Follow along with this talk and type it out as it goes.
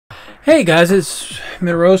Hey guys, it's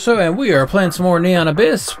Menteroso, and we are playing some more Neon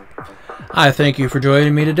Abyss. I thank you for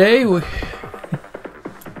joining me today.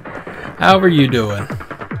 How are you doing?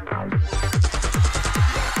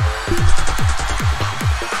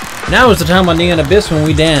 Now is the time on Neon Abyss when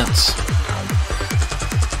we dance.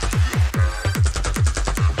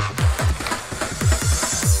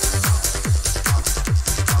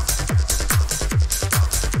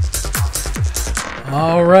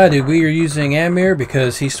 Alrighty, we are using Ramir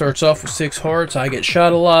because he starts off with 6 hearts. I get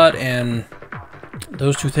shot a lot, and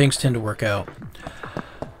those two things tend to work out.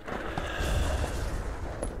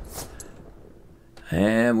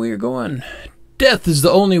 And we are going. Death is the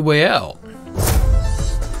only way out.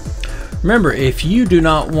 Remember, if you do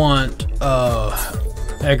not want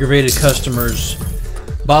aggravated customers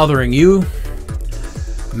bothering you,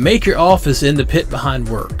 make your office in the pit behind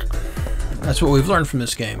work. That's what we've learned from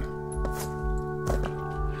this game.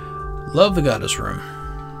 Love the goddess room.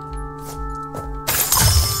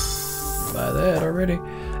 Buy that already.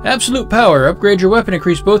 Absolute power. Upgrade your weapon.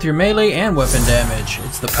 Increase both your melee and weapon damage.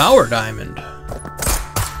 It's the power diamond.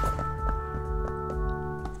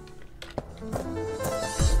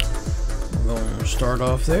 We're going to start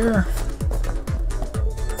off there.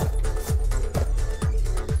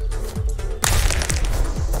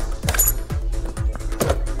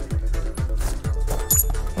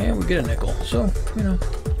 And we get a nickel. So, you know.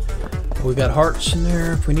 We got hearts in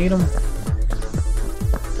there if we need them.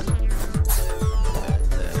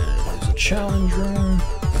 There's a challenge room.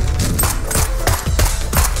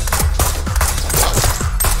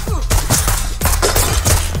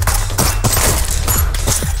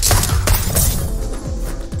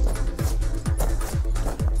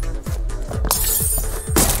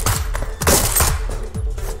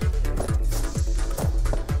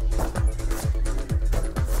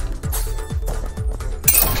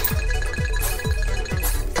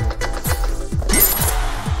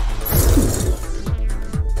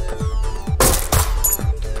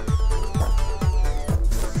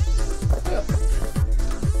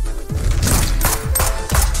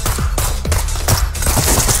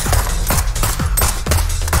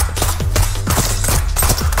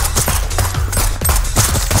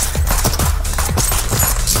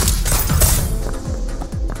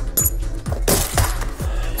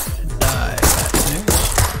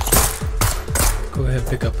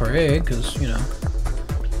 Pick up our egg, because, you know.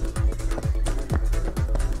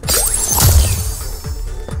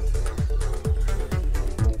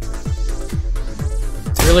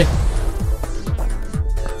 Really?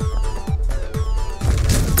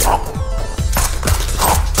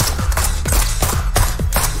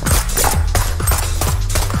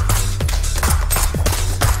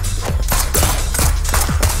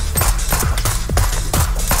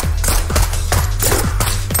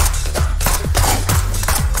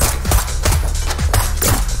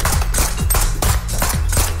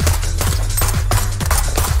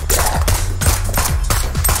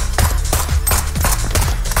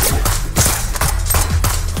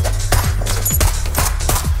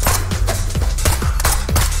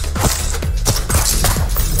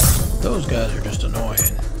 Those guys are just annoying.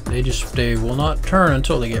 They will not turn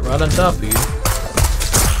until they get right on top of you.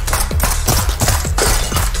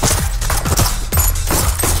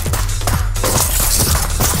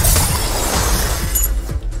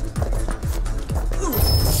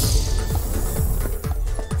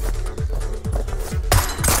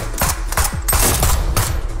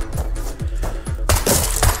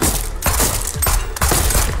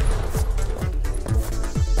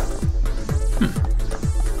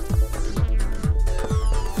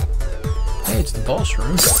 It's the boss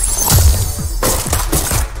room.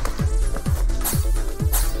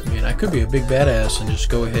 I mean, I could be a big badass and just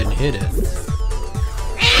go ahead and hit it.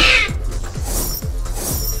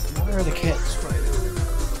 Where are the cats?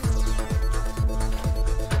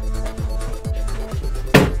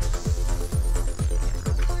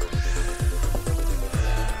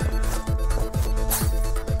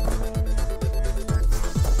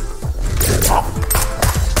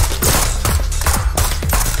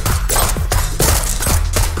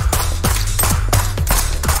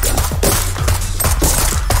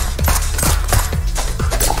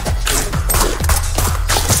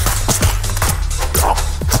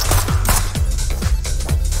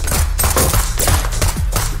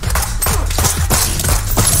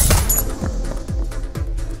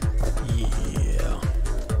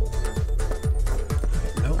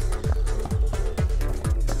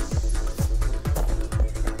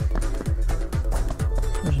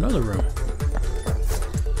 There's another room.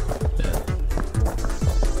 Yeah.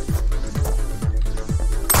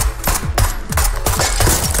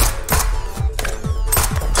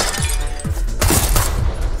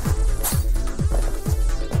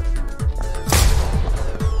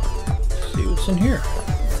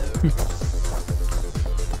 It's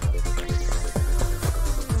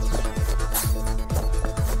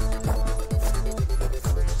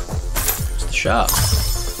the shop.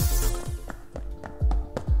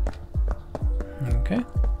 Okay.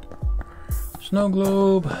 Snow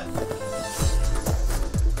globe. I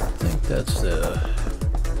think that's the...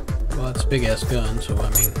 Well, it's a big ass gun, so I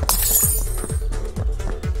mean...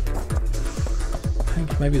 I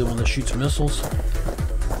think maybe the one that shoots missiles.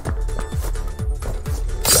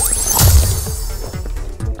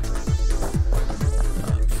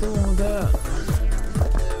 Not fooling with that.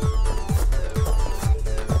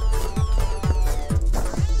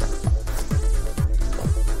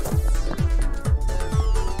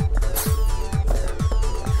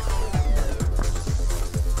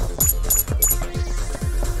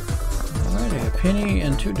 Alrighty, a penny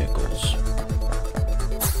and 2 nickels.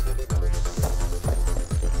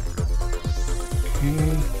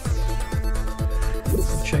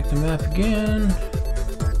 Check the map again.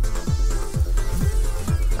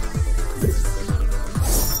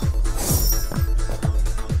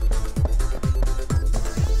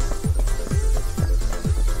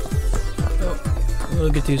 Oh, we'll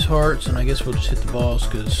get these hearts, and I guess we'll just hit the boss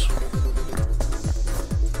because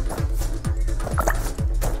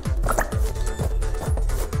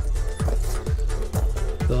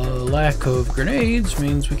the lack of grenades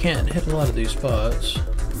means we can't hit a lot of these spots.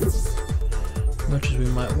 Much as we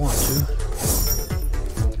might want to.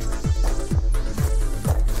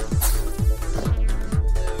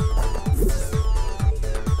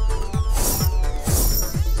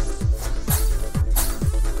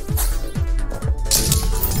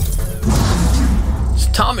 It's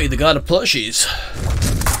Tommy, the god of plushies.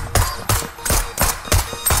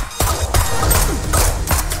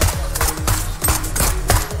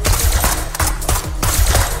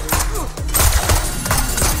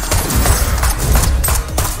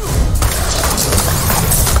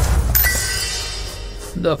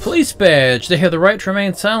 The police badge. They have the right to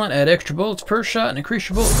remain silent, add extra bullets per shot, and increase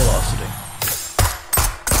your bullet velocity.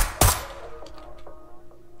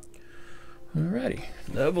 Alrighty,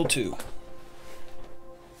 level 2.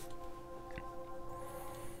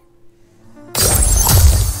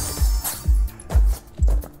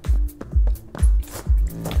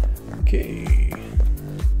 Okay.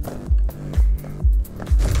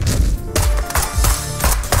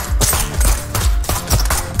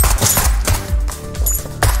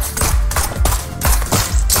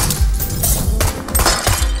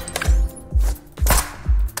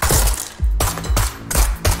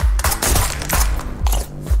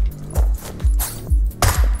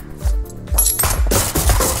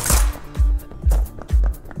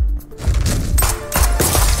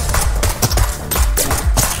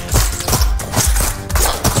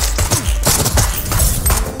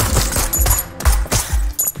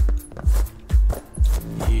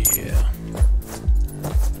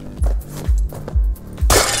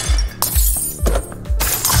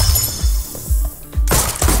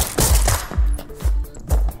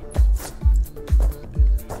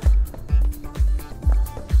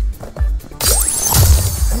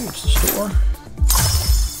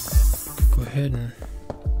 Go ahead and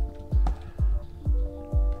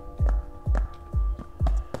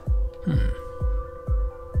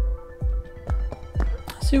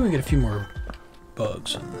let's see if we get a few more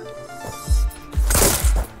bugs.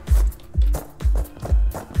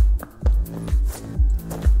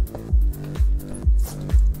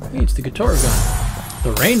 Hey, it's the guitar gun,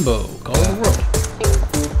 the rainbow, call of the world.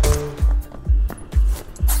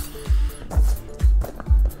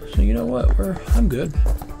 So you know what? I'm good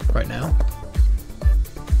right now.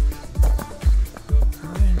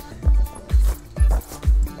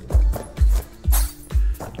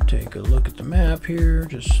 Take a look at the map here,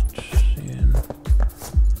 just seeing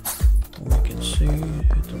what we can see.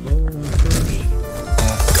 Hit the lower one first.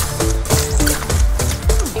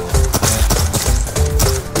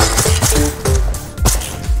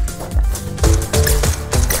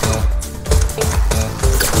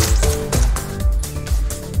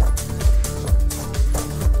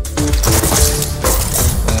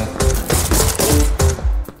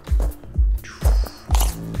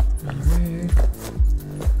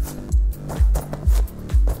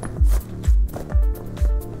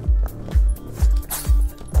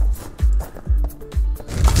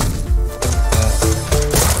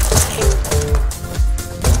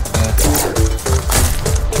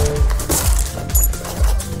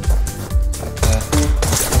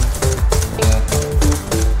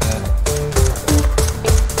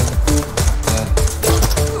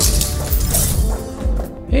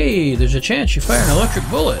 Hey, there's a chance you fire an electric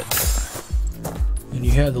bullet. And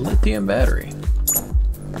you have the lithium battery.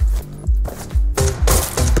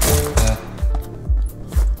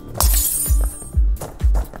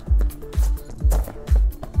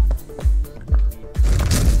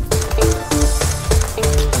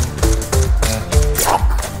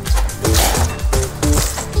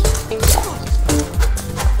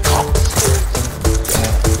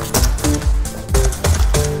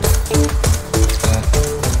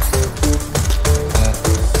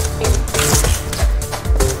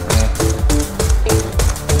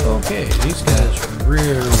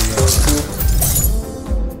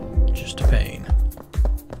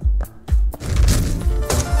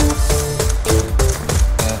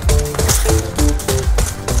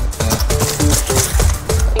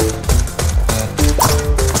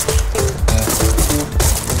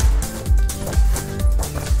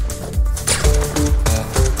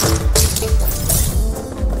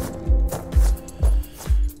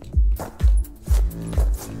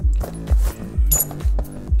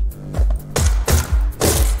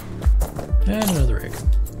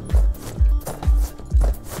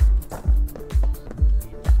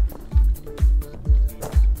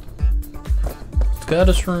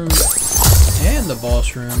 goddess room and the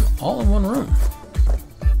boss room all in one room.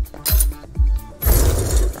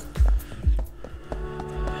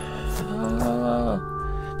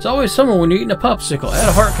 It's always someone when you're eating a popsicle. Add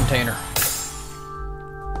a heart container.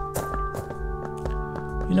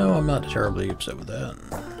 You know, I'm not terribly upset with that.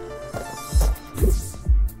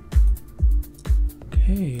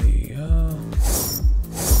 Okay,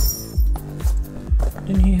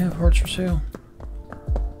 didn't he have hearts for sale?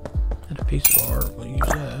 Had a piece of art, we'll use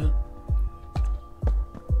that.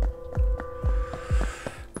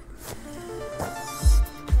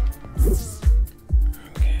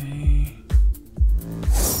 Okay.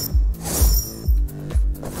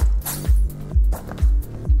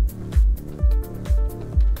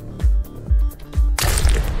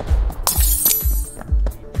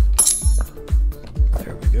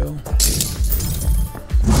 There we go.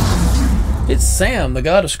 It's Sam, the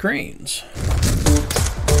god of screens.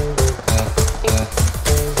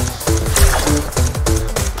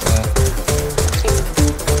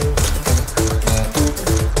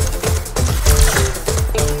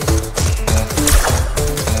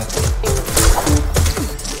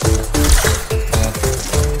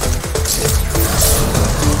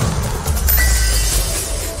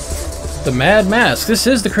 The Mad Mask. This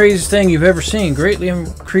is the craziest thing you've ever seen. Greatly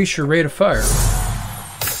increase your rate of fire.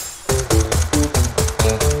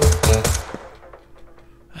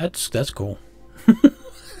 That's cool. Go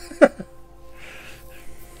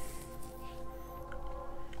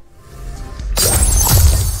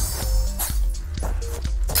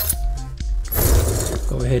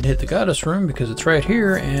ahead and hit the goddess room because it's right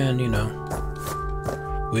here, and you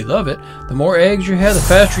know, we love it. The more eggs you have, the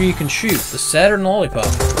faster you can shoot. The Saturn lollipop.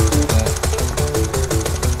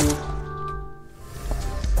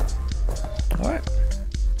 Alright.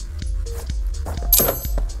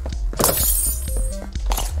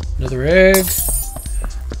 Another egg.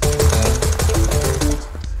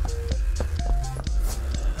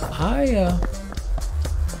 I'm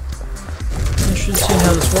interested in seeing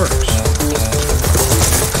how this works.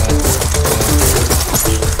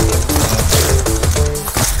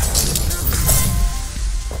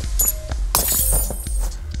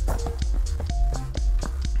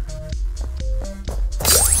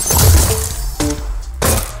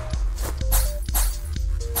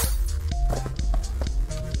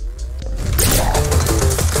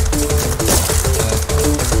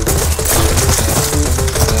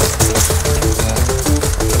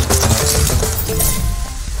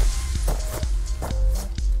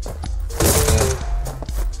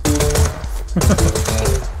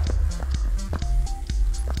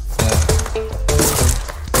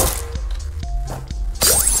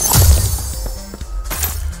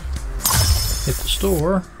 Hit the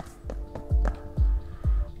store.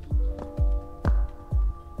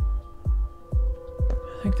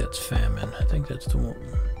 I think that's famine. I think that's the one.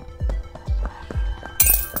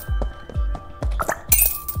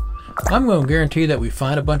 I'm going to guarantee that we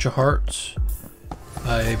find a bunch of hearts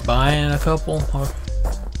by buying a couple.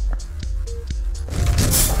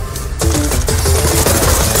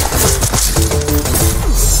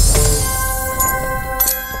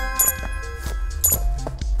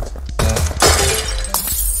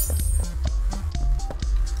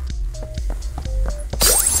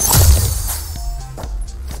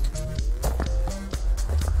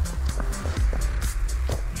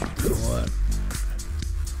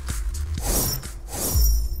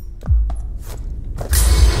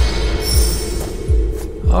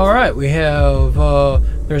 Alright, we have,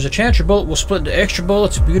 there's a chance your bullet will split into extra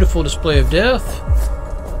bullets, a beautiful display of death.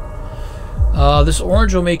 This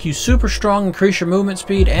orange will make you super strong, increase your movement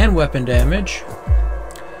speed and weapon damage.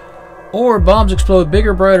 Or bombs explode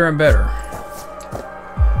bigger, brighter, and better.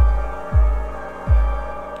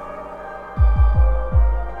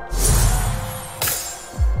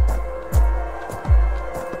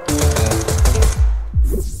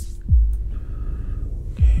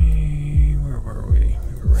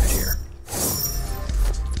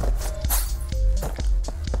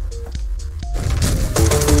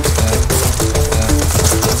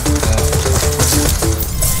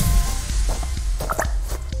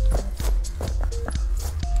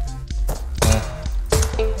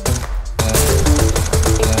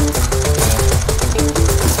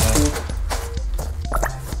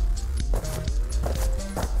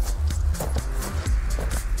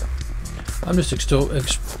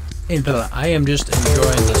 I am just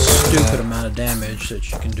enjoying the stupid amount of damage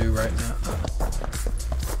that you can do right now.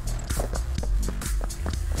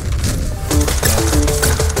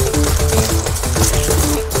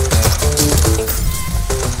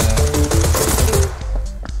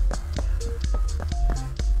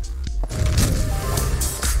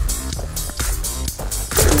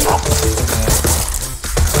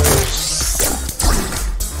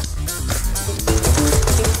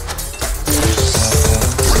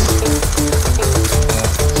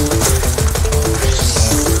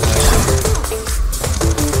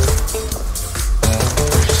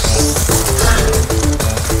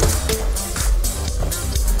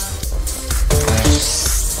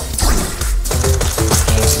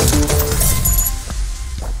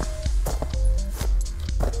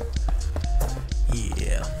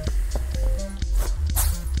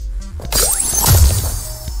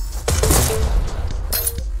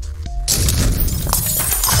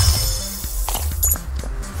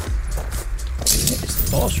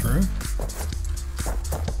 this room.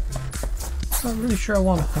 Not really sure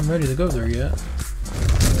I'm ready to go there yet.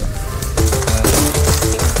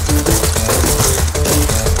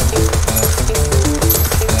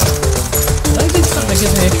 Did I get something that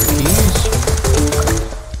gives me extra keys?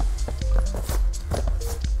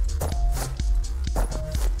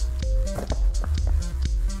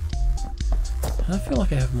 I feel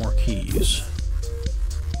like I have more keys.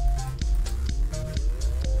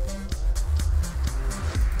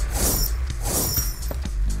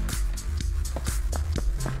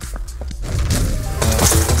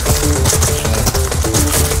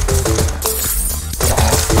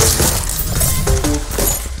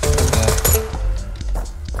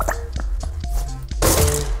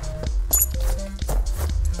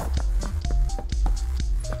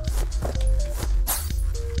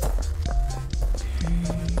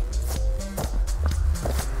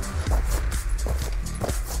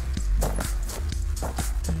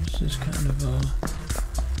 This is kind of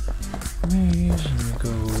a maze, and we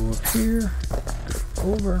go up here, go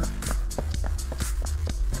over.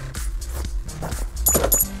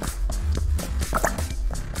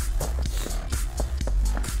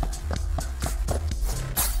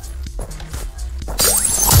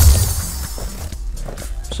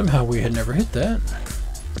 Somehow we had never hit that.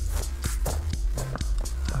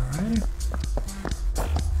 Alrighty.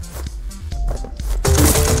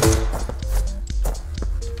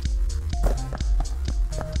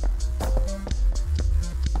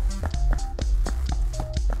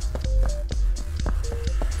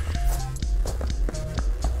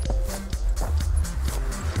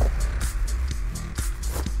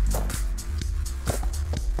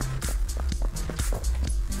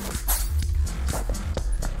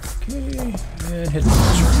 And hit this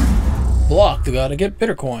one. Block, they gotta get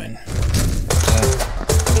Bitcoin.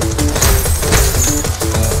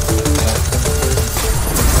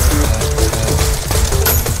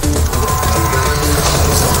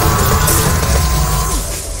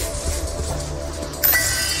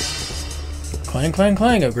 Clang, clang,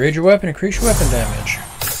 clang. Upgrade your weapon, increase your weapon damage.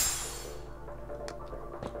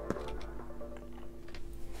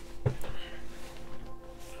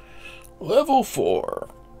 Level 4.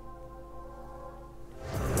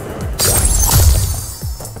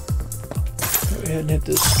 Go ahead and hit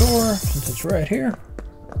this store since it's right here.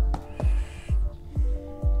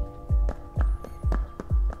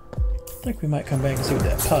 I think we might come back and see what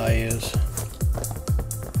that pie is.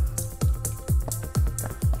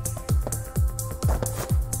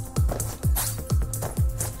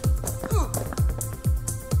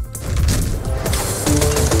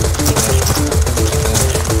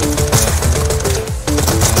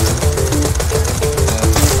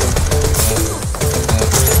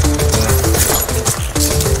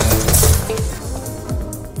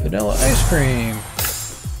 Vanilla ice cream.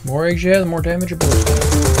 More eggs you have, the more damage your bullets do.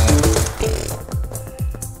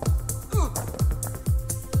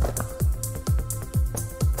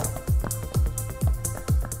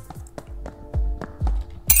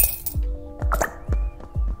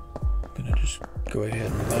 I'm gonna just go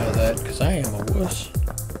ahead and buy that because I am a wuss.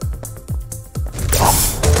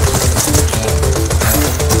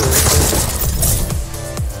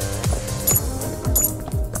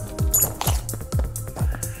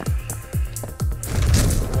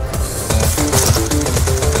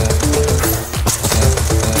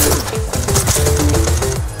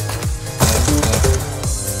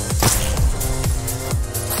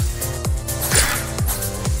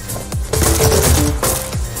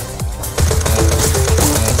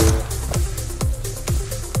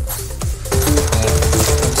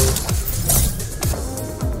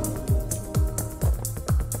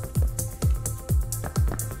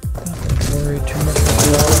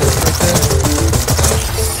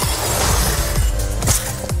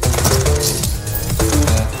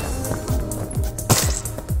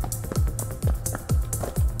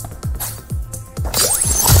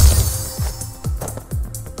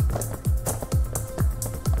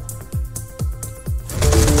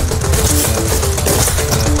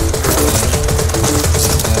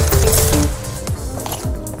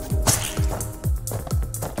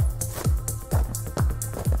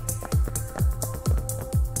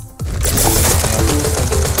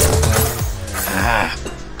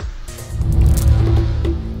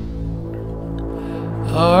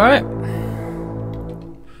 Alright.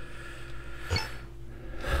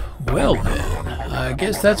 Well then, I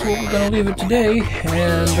guess that's what we're going to leave it today,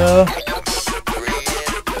 and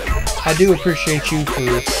I do appreciate you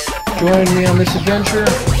for joining me on this adventure.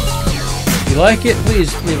 If you like it,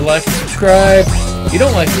 please leave a like and subscribe. If you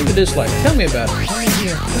don't like it, leave a dislike. Tell me about it.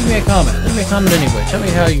 Leave me a comment. Leave me a comment anyway. Tell me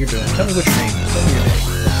how you're doing. Tell me what your name is. Tell me your name.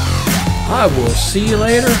 I will see you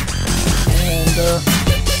later. And,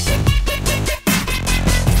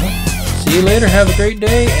 see you later. Have a great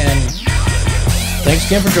day. And thanks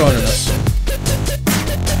again for joining us.